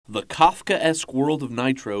The Kafkaesque World of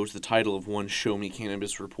Nitro is the title of one Show Me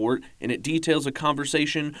Cannabis report, and it details a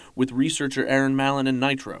conversation with researcher Aaron Mallon and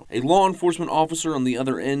Nitro. A law enforcement officer on the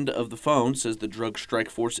other end of the phone says the Drug Strike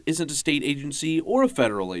Force isn't a state agency or a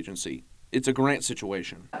federal agency. It's a grant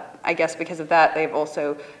situation. I guess because of that, they've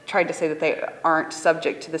also tried to say that they aren't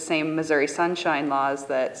subject to the same Missouri Sunshine laws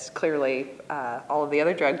that clearly all of the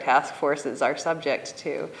other drug task forces are subject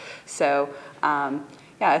to. So,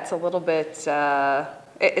 yeah, it's a little bit...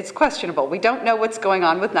 It's questionable. We don't know what's going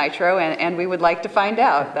on with NITRO, and we would like to find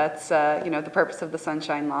out. That's the purpose of the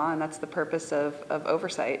Sunshine Law, and that's the purpose of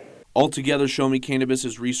oversight. Altogether, Show Me Cannabis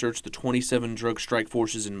has researched the 27 drug strike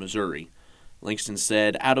forces in Missouri. Langston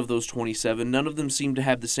said, out of those 27, none of them seem to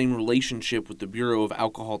have the same relationship with the Bureau of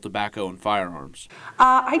Alcohol, Tobacco, and Firearms.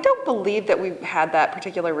 I don't believe that we've had that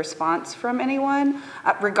particular response from anyone.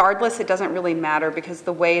 Regardless, it doesn't really matter because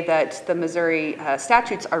the way that the Missouri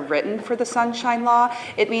statutes are written for the Sunshine Law,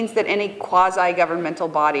 it means that any quasi-governmental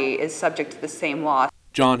body is subject to the same law.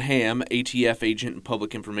 John Hamm, ATF agent and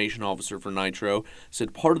public information officer for NITRO,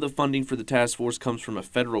 said part of the funding for the task force comes from a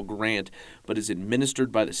federal grant, but is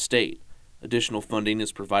administered by the state. Additional funding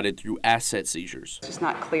is provided through asset seizures. It's just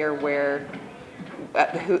not clear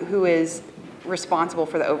who is responsible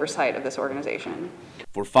for the oversight of this organization.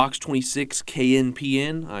 For Fox 26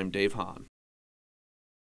 KNPN, I'm Dave Hahn.